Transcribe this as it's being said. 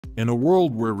In a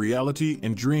world where reality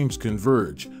and dreams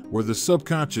converge, where the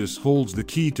subconscious holds the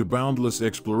key to boundless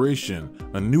exploration,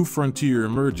 a new frontier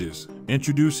emerges,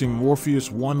 introducing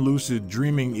Morpheus-1 Lucid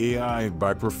Dreaming AI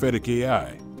by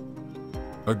PropheticAI.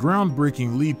 A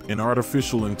groundbreaking leap in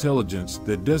artificial intelligence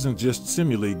that doesn't just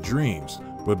simulate dreams,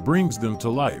 but brings them to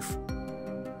life.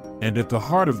 And at the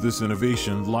heart of this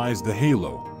innovation lies the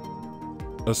Halo,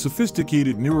 a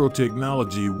sophisticated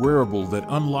neurotechnology wearable that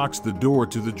unlocks the door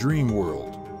to the dream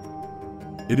world.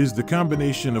 It is the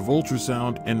combination of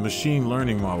ultrasound and machine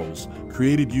learning models,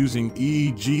 created using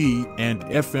EEG and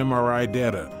fMRI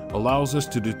data, allows us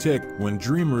to detect when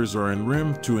dreamers are in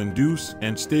REM to induce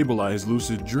and stabilize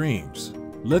lucid dreams.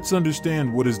 Let's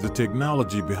understand what is the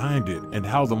technology behind it and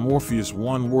how the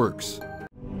Morpheus-1 works.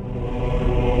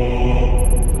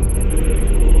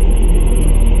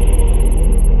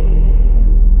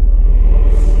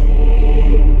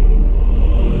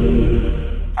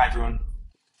 Hi everyone,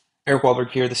 Eric Wahlberg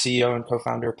here, the CEO and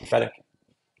co-founder of Prophetic.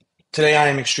 Today I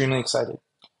am extremely excited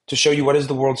to show you what is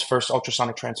the world's first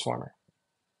ultrasonic transformer.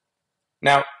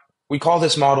 Now, we call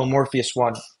this model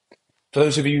Morpheus-1. For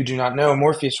those of you who do not know,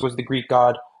 Morpheus was the Greek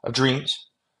god of dreams,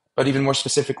 but even more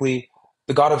specifically,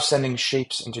 the god of sending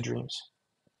shapes into dreams.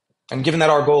 And given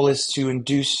that our goal is to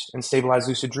induce and stabilize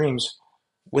lucid dreams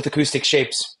with acoustic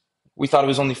shapes, we thought it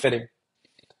was only fitting.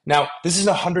 Now, this is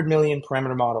a 100 million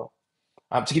parameter model.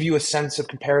 To give you a sense of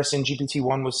comparison,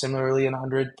 GPT-1 was similarly an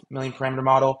 100 million parameter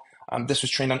model. This was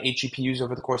trained on 8 GPUs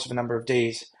over the course of a number of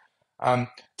days.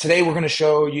 Today, I'm going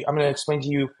to explain to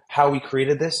you how we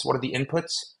created this, what are the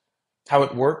inputs, how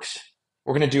it works.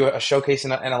 We're going to do a showcase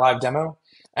and a live demo,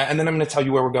 and then I'm going to tell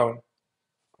you where we're going.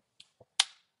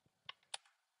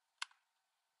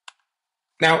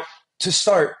 Now, to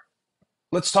start,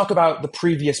 let's talk about the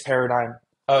previous paradigm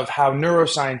of how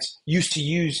neuroscience used to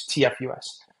use TFUS.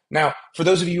 Now, for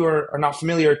those of you who are not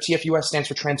familiar, TFUS stands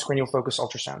for transcranial focused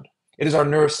ultrasound. It is our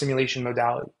neurostimulation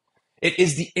modality. It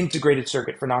is the integrated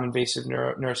circuit for non-invasive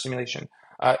neurostimulation.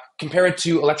 Compare it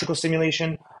to electrical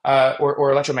stimulation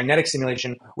or electromagnetic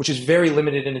stimulation, which is very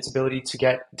limited in its ability to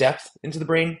get depth into the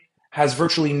brain, has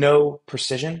virtually no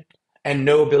precision, and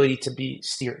no ability to be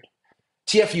steered.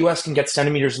 TFUS can get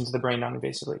centimeters into the brain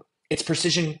non-invasively. Its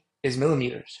precision is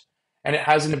millimeters, and it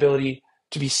has an ability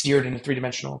to be steered in a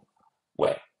three-dimensional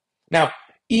way. Now,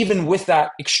 even with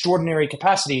that extraordinary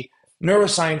capacity,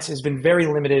 neuroscience has been very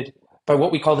limited by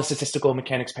what we call the statistical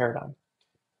mechanics paradigm.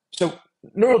 So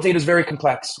neural data is very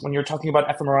complex. When you're talking about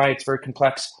fMRI, it's very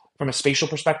complex from a spatial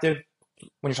perspective.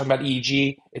 When you're talking about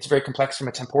EEG, it's very complex from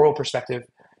a temporal perspective.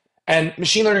 And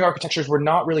machine learning architectures were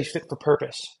not really fit for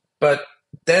purpose. But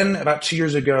then about 2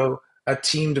 years ago, a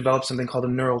team developed something called a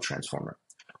neural transformer,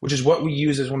 which is what we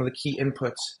use as one of the key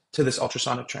inputs to this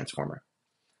ultrasonic transformer.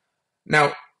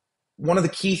 Now, one of the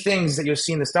key things that you'll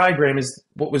see in this diagram is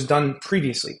what was done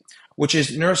previously, which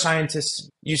is neuroscientists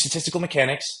use statistical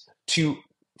mechanics to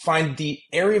find the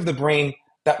area of the brain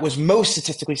that was most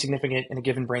statistically significant in a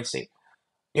given brain state.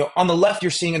 On the left, you're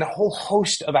seeing a whole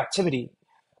host of activity,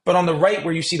 but on the right,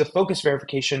 where you see the focus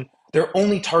verification, they're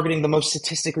only targeting the most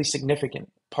statistically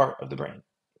significant part of the brain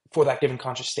for that given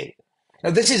conscious state. Now,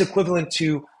 this is equivalent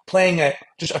to playing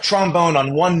just a trombone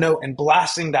on one note and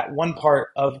blasting that one part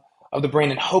of the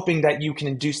brain and hoping that you can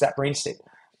induce that brain state.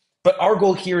 But our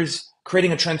goal here is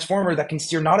creating a transformer that can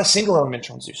steer not a single element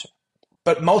transducer,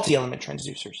 but multi-element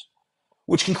transducers,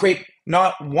 which can create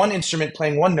not one instrument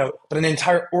playing one note, but an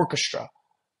entire orchestra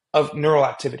of neural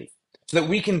activity, so that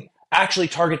we can actually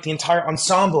target the entire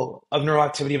ensemble of neural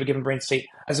activity of a given brain state,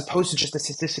 as opposed to just the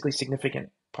statistically significant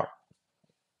part.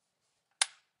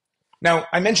 Now,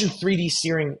 I mentioned 3D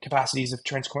steering capacities of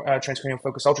transcranial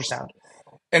focused ultrasound.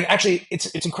 And actually, it's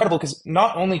incredible because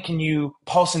not only can you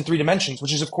pulse in 3 dimensions,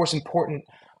 which is of course important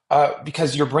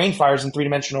because your brain fires in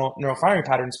 3-dimensional neural firing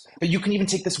patterns, but you can even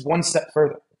take this one step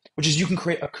further, which is you can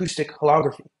create acoustic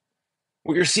holography.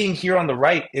 What you're seeing here on the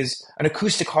right is an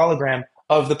acoustic hologram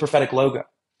of the Prophetic logo.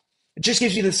 It just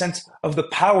gives you the sense of the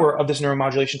power of this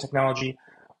neuromodulation technology,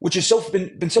 which has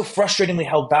been so frustratingly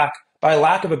held back by a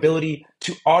lack of ability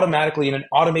to automatically, in an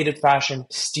automated fashion,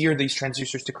 steer these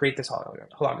transducers to create this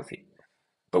holography.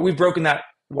 But we've broken that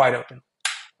wide open.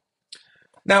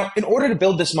 Now, in order to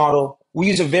build this model, we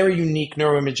use a very unique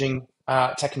neuroimaging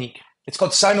technique. It's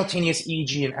called simultaneous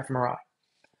EEG and fMRI.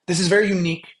 This is very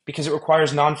unique because it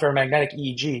requires non-ferromagnetic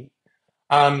EEG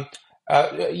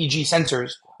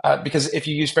sensors, because if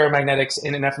you use ferromagnetics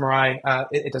in an fMRI,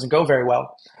 it doesn't go very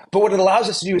well. But what it allows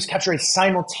us to do is capture a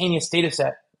simultaneous data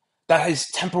set that has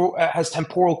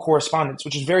temporal correspondence,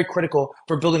 which is very critical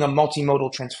for building a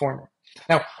multimodal transformer.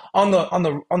 Now, on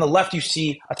the left, you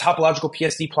see a topological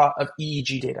PSD plot of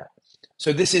EEG data.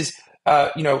 So this is,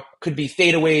 could be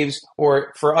theta waves,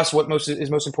 or for us, what is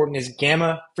most important is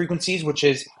gamma frequencies, which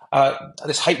is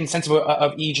this heightened sense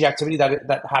of EEG activity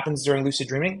that happens during lucid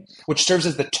dreaming, which serves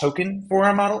as the token for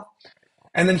our model.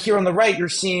 And then here on the right, you're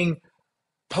seeing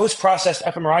post-processed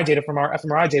fMRI data from our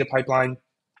fMRI data pipeline,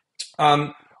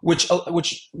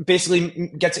 which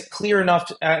basically gets it clear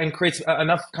enough and creates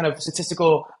enough kind of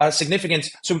statistical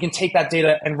significance so we can take that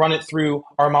data and run it through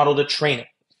our model to train it.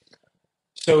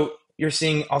 So you're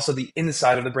seeing also the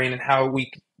inside of the brain and how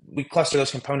we cluster those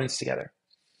components together.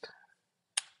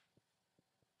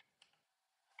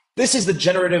 This is the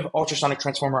generative ultrasonic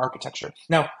transformer architecture.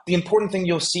 Now, the important thing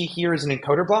you'll see here is an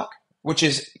encoder block, which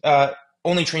is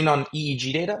only trained on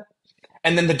EEG data,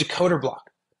 and then the decoder block,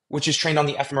 which is trained on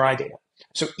the fMRI data.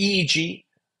 So EEG,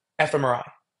 fMRI.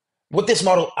 What this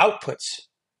model outputs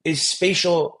is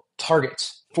spatial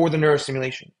targets for the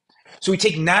neurostimulation. So we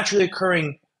take naturally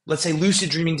occurring, let's say, lucid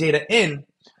dreaming data in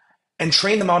and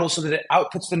train the model so that it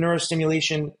outputs the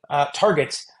neurostimulation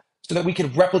targets so that we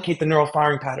could replicate the neural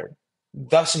firing pattern,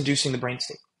 thus inducing the brain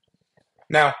state.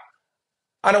 Now,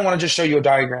 I don't want to just show you a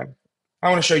diagram. I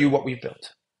want to show you what we've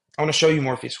built. I want to show you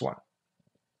Morpheus-1.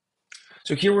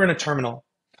 So here we're in a terminal.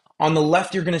 On the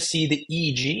left, you're going to see the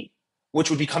EEG, which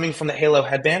would be coming from the halo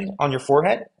headband on your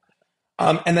forehead.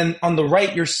 And then on the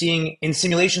right, you're seeing in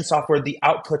simulation software the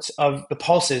outputs of the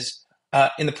pulses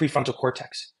in the prefrontal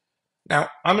cortex. Now,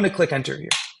 I'm going to click enter here.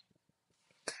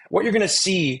 What you're going to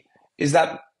see is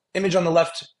that image on the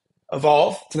left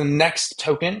evolve to the next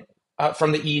token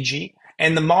from the EEG,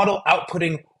 and the model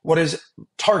outputting what is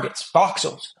targets,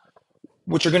 voxels,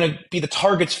 which are going to be the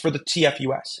targets for the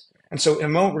TFUS. And so in a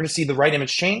moment, we're going to see the right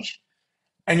image change,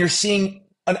 and you're seeing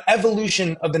an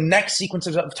evolution of the next sequence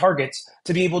of targets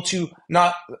to be able to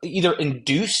not either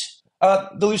induce the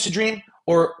lucid dream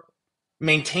or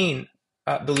maintain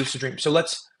the lucid dream. So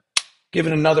let's give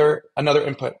it another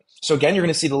input. So again, you're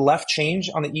going to see the left change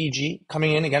on the EEG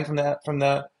coming in again from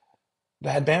the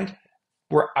headband.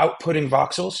 We're outputting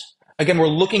voxels. Again, we're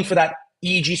looking for that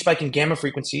EEG spike in gamma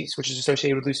frequencies, which is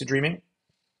associated with lucid dreaming.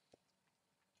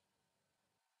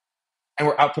 And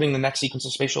we're outputting the next sequence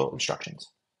of spatial instructions.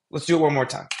 Let's do it one more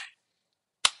time.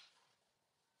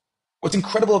 What's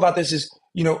incredible about this is,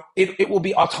 it will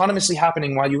be autonomously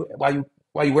happening while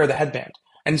you wear the headband.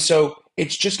 And so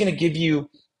it's just going to give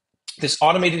you this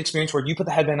automated experience where you put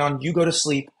the headband on, you go to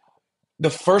sleep.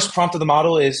 The first prompt of the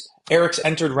model is Eric's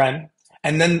entered REM,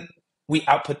 and then we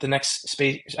output the next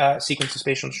sequence of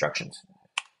spatial instructions.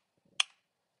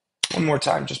 One more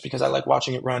time, just because I like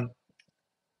watching it run.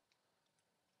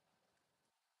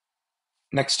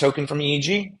 Next token from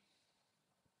EEG.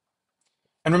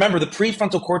 And remember, the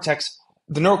prefrontal cortex,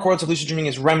 the neural correlates of lucid dreaming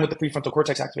is REM with the prefrontal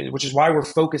cortex activated, which is why we're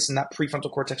focused in that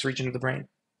prefrontal cortex region of the brain.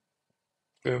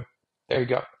 Boom. There you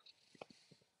go.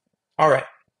 All right.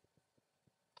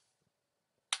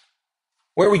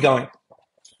 Where are we going?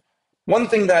 One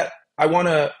thing that I want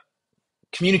to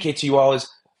communicate to you all is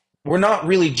we're not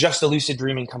really just a lucid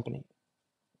dreaming company.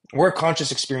 We're a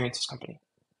conscious experiences company.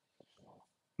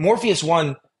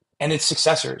 Morpheus-1 and its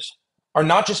successors are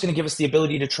not just going to give us the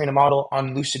ability to train a model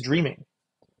on lucid dreaming,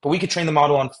 but we could train the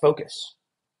model on focus,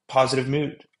 positive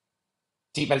mood,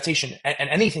 deep meditation, and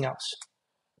anything else.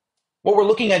 What we're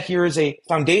looking at here is a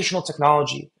foundational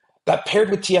technology that, paired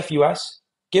with TFUS,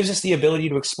 gives us the ability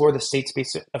to explore the state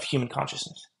space of human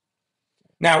consciousness.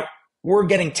 Now, we're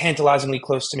getting tantalizingly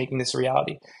close to making this a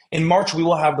reality. In March, we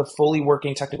will have the fully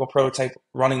working technical prototype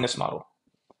running this model.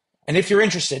 And if you're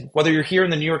interested, whether you're here in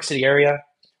the New York City area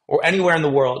or anywhere in the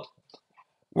world,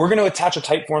 we're going to attach a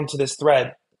type form to this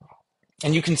thread,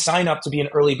 and you can sign up to be an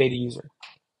early beta user.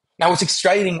 Now, what's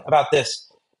exciting about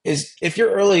this is if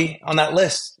you're early on that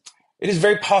list, it is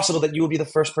very possible that you will be the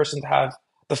first person to have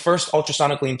the first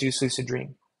ultrasonically induced lucid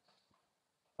dream.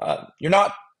 You're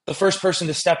not the first person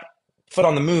to step foot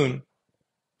on the moon,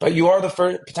 but you are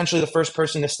potentially the first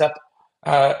person to step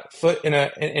foot in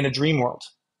a dream world,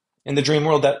 in the dream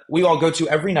world that we all go to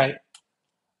every night.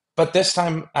 But this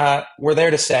time, we're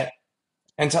there to stay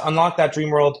and to unlock that dream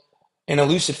world in a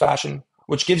lucid fashion,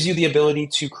 which gives you the ability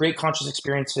to create conscious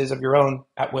experiences of your own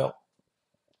at will.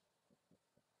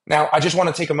 Now, I just want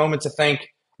to take a moment to thank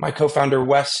my co-founder,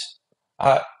 Wes,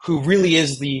 who really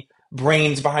is the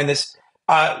brains behind this.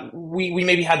 We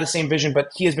maybe had the same vision, but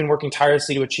he has been working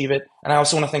tirelessly to achieve it. And I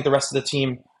also want to thank the rest of the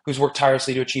team who's worked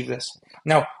tirelessly to achieve this.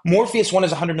 Now, Morpheus-1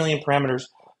 is 100 million parameters,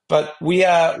 but we're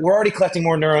already collecting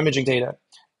more neuroimaging data.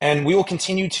 And we will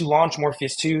continue to launch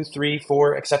Morpheus-2, 3,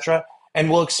 4, etc. And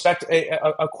we'll expect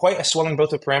quite a swelling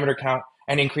both of parameter count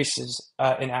and increases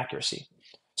in accuracy.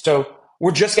 So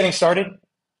we're just getting started.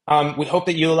 We hope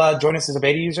that you'll join us as a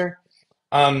beta user.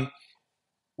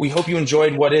 We hope you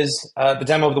enjoyed what is the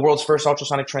demo of the world's first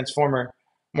ultrasonic transformer,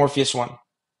 Morpheus-1.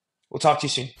 We'll talk to you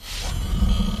soon.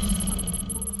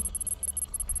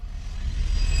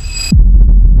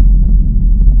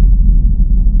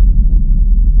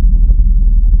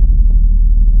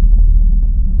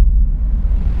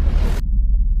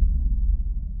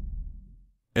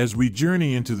 As we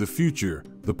journey into the future,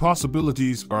 the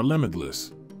possibilities are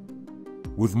limitless.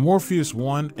 With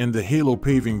Morpheus-1 and the halo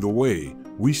paving the way,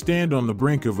 we stand on the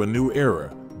brink of a new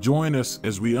era. Join us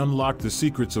as we unlock the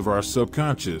secrets of our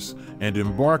subconscious and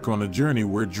embark on a journey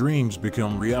where dreams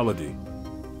become reality.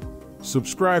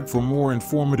 Subscribe for more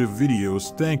informative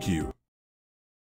videos. Thank you.